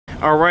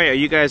Alright, are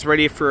you guys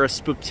ready for a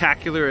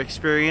spooktacular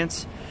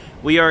experience?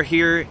 We are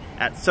here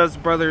at Suds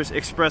Brothers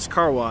Express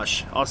Car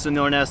Wash, also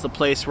known as the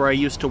place where I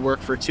used to work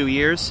for 2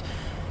 years.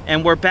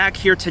 And we're back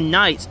here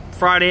tonight,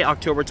 Friday,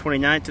 October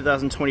 29th,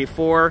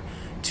 2024,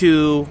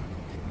 to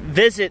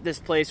visit this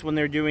place when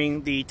they're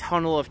doing the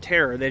Tunnel of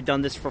Terror. They've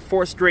done this for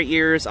 4 straight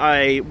years.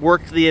 I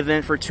worked the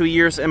event for 2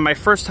 years, and my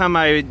first time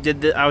I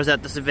was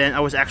at this event, I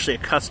was actually a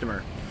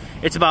customer.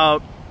 It's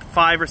about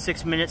 5 or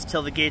 6 minutes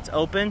till the gates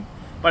open,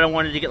 but I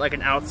wanted to get like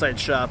an outside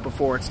shot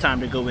before it's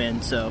time to go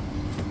in. So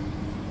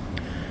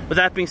with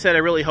that being said, I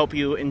really hope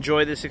you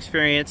enjoy this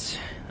experience,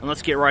 and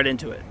let's get right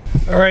into it.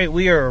 All right,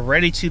 we are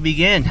ready to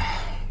begin.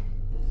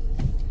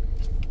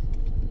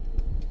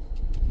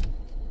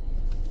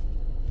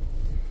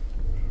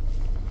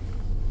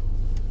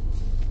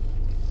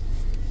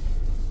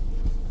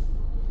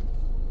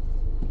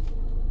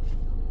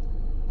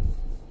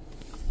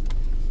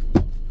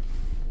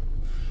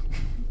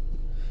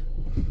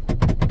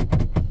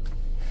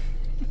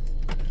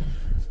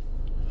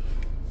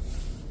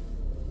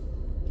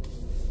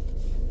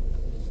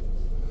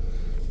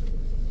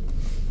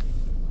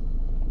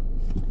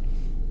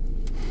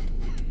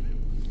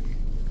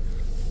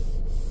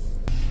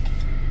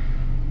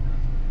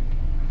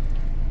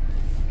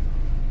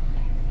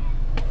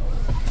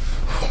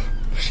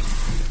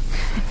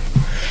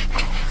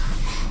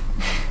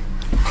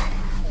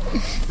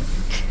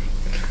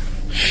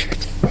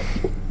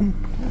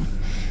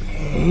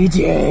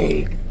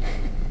 AJ.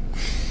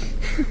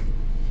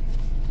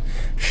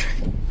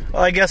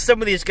 Well, I guess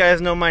some of these guys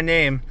know my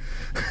name.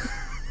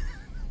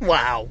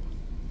 Wow.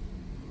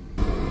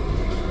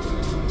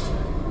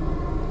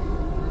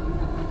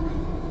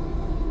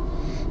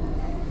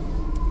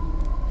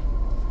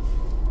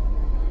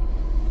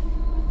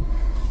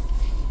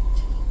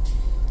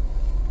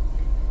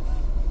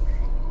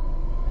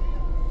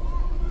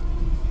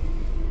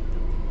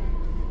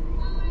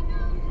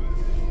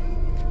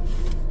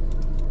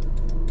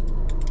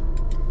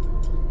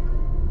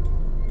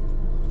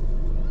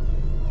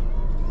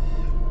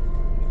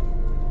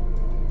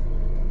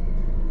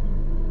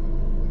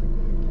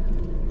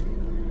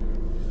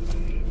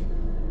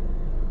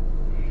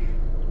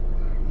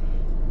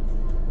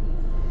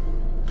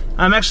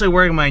 I'm actually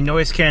wearing my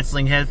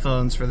noise-canceling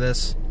headphones for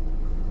this.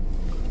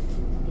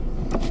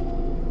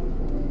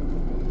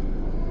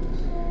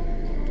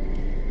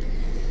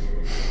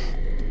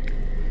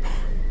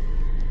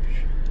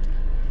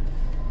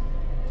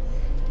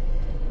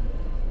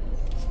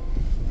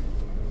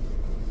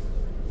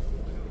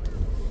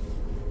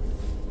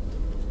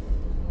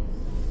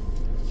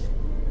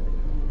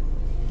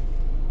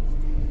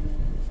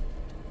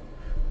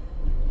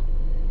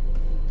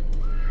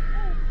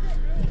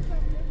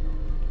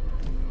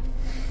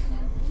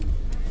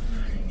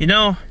 You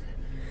know,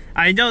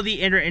 I know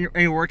the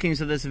inner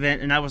workings of this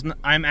event, and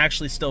I'm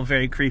actually still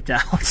very creeped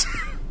out,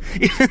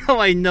 even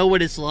though I know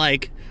what it's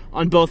like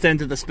on both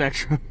ends of the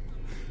spectrum.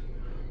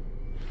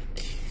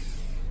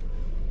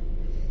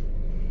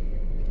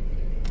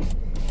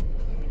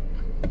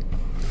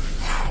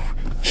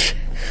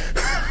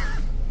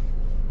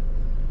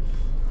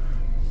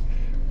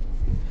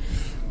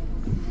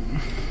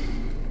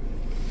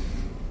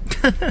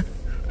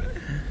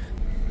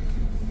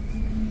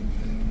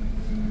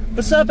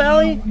 What's up,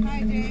 Allie?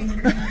 Hi, Jay.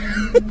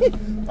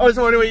 I was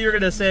wondering what you were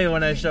going to say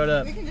when I showed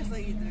up. We can just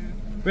let you through.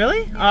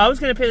 Really? Yeah. Oh, I was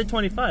going to pay the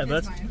 25,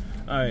 but that's fine.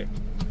 Alright.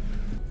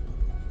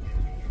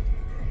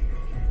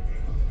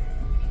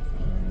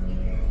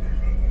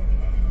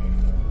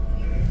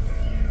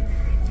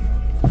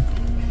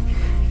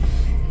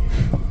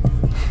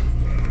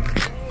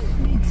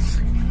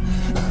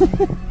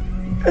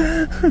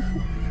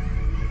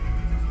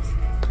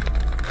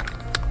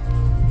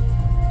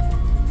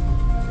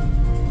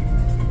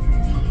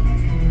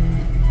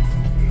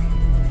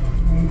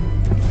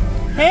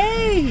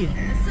 Hey!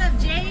 What's up,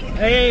 Jake?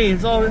 Hey,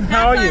 it's all,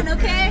 how are you?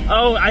 Okay?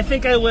 Oh, I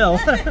think I will.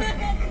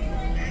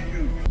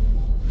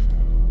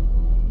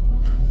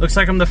 Looks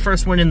like I'm the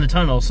first one in the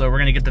tunnel, so we're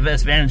gonna get the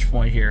best vantage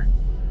point here.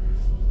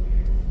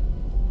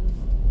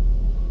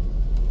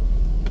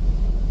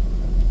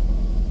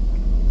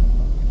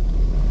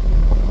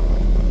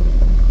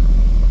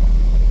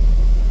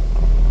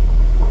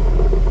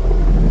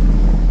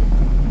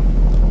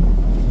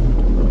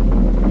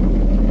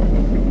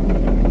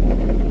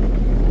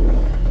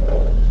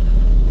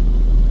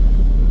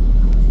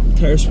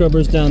 Tire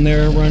scrubbers down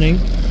there running.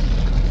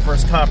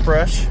 First top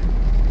brush.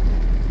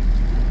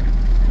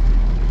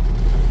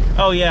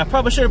 Oh yeah,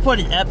 probably should have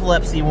put an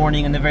epilepsy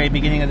warning in the very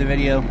beginning of the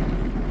video.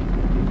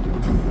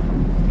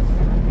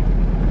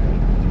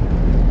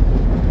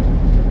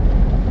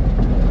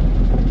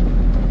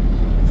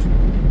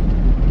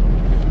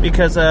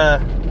 Because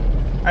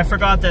I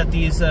forgot that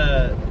these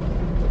that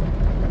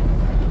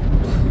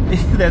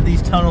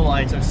these tunnel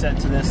lights are set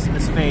to this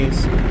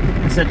phase.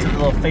 It's set to the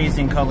little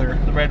phasing color,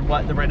 the red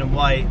and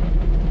white.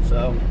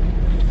 So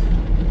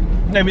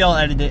maybe I'll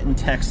edit it in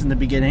text in the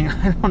beginning.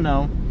 I don't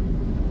know.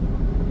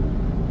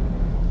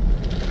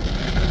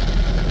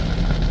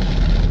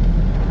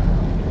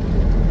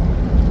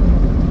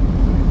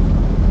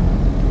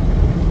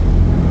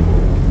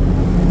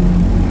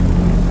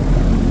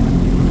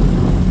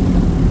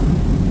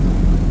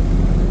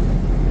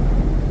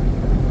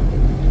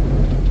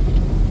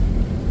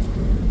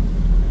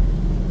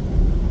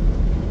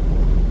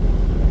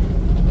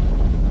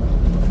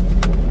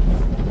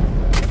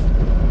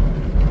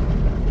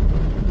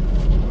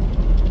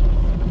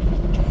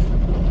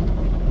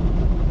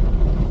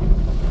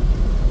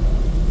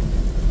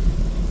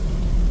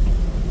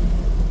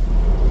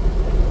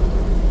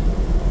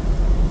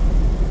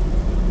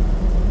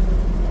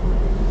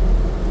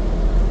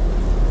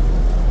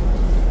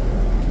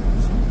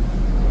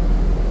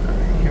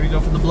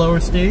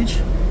 fourth stage.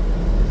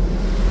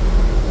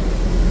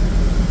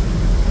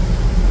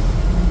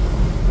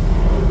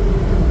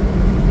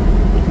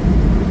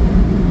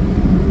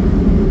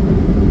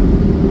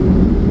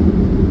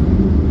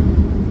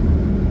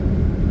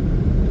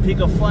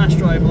 Pico flash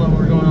drive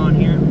blower going on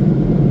here.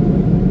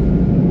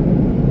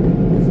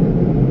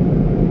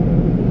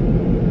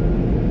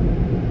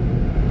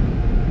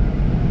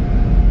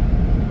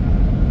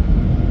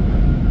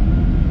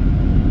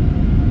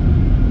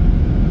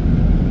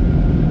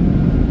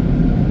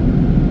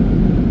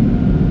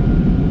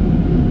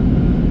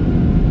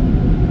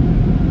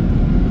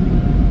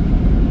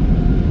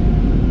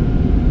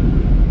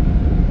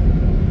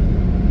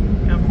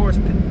 And of course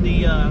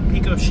the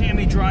Pico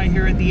chamois dry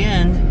here at the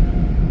end.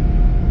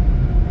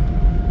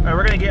 Alright,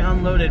 we're going to get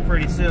unloaded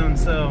pretty soon,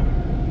 so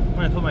I'm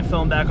going to put my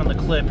phone back on the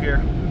clip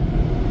here.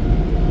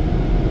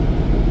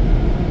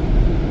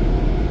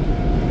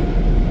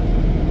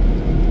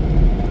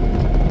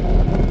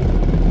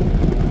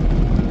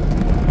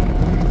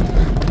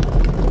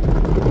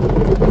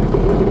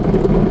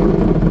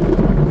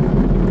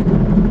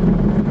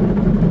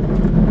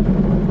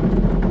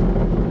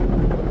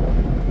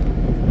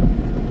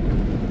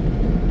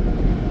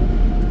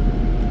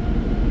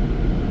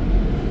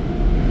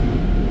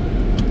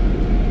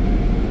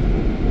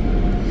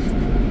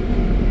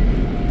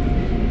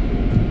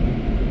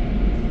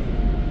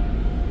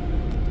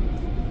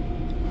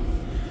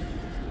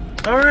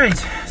 Alright,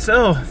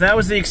 so that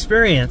was the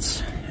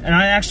experience, and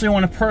I actually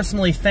want to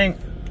personally thank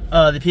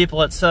the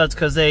people at Suds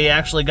because they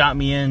actually got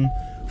me in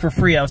for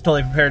free. I was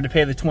totally prepared to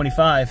pay the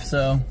 $25,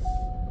 so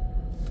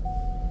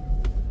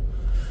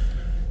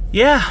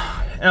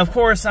yeah. And of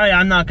course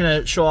I'm not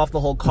going to show off the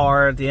whole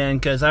car at the end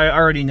because I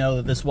already know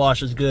that this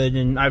wash is good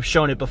and I've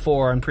shown it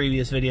before on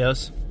previous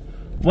videos.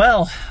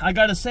 Well, I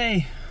gotta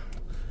say,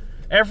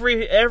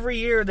 Every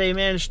year they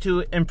managed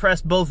to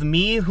impress both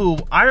me, who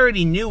I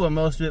already knew what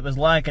most of it was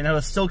like, and I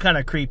was still kind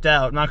of creeped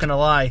out, I'm not gonna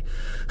lie.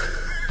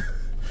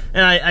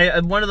 And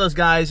I one of those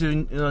guys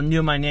who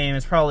knew my name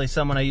is probably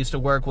someone I used to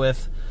work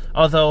with,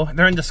 although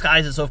they're in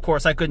disguises, so of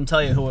course I couldn't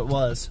tell you who it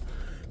was.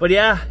 But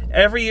yeah,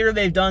 every year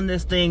they've done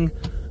this thing.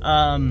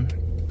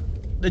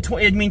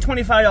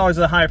 $25 is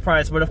a high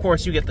price, but of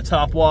course you get the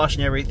top wash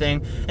and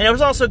everything. And it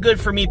was also good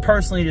for me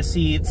personally to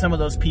see some of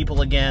those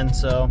people again,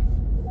 so.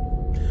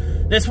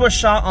 This was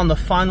shot on the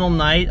final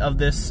night of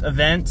this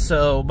event,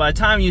 so by the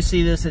time you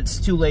see this, it's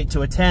too late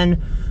to attend.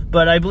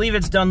 But I believe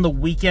it's done the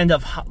weekend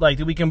of, like,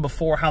 the weekend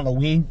before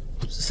Halloween.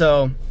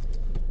 So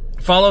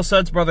follow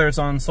Suds Brothers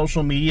on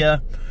social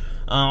media.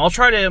 I'll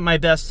try to my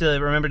best to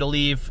remember to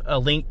leave a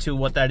link to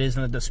what that is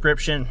in the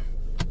description.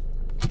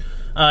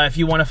 If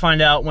you want to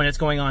find out when it's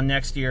going on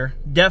next year,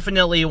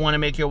 definitely want to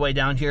make your way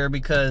down here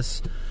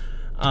because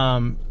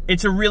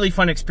it's a really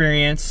fun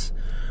experience.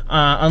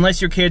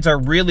 Unless your kids are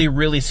really,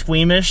 really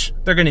squeamish,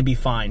 they're going to be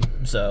fine.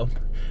 So,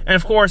 and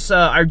of course,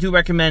 I do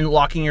recommend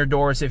locking your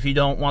doors if you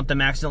don't want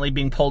them accidentally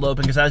being pulled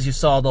open, because as you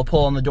saw, they'll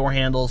pull on the door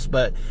handles,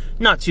 but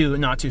not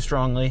too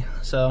strongly.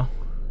 So,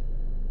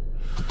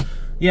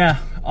 yeah,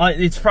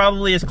 it's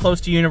probably as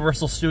close to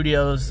Universal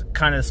Studios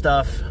kind of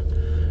stuff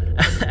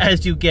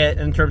as you get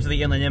in terms of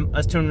the inland,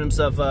 in terms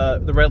of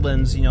the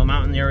Redlands,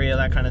 mountain area,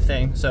 that kind of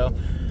thing. So.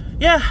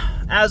 Yeah,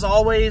 as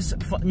always,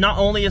 not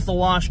only is the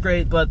wash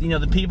great, but,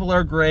 the people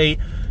are great.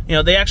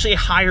 They actually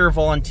hire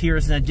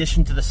volunteers in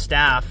addition to the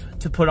staff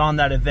to put on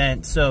that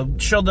event. So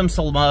show them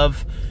some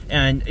love.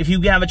 And if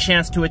you have a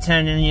chance to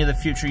attend any of the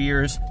future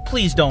years,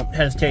 please don't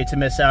hesitate to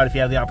miss out if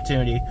you have the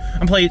opportunity.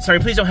 Please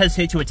don't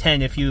hesitate to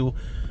attend if you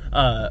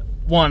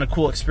want a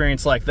cool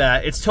experience like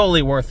that. It's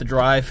totally worth the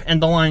drive.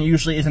 And the line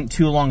usually isn't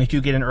too long if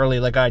you get in early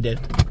like I did.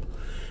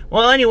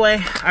 Well, anyway,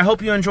 I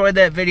hope you enjoyed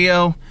that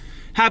video.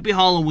 Happy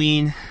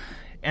Halloween.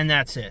 And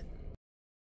that's it.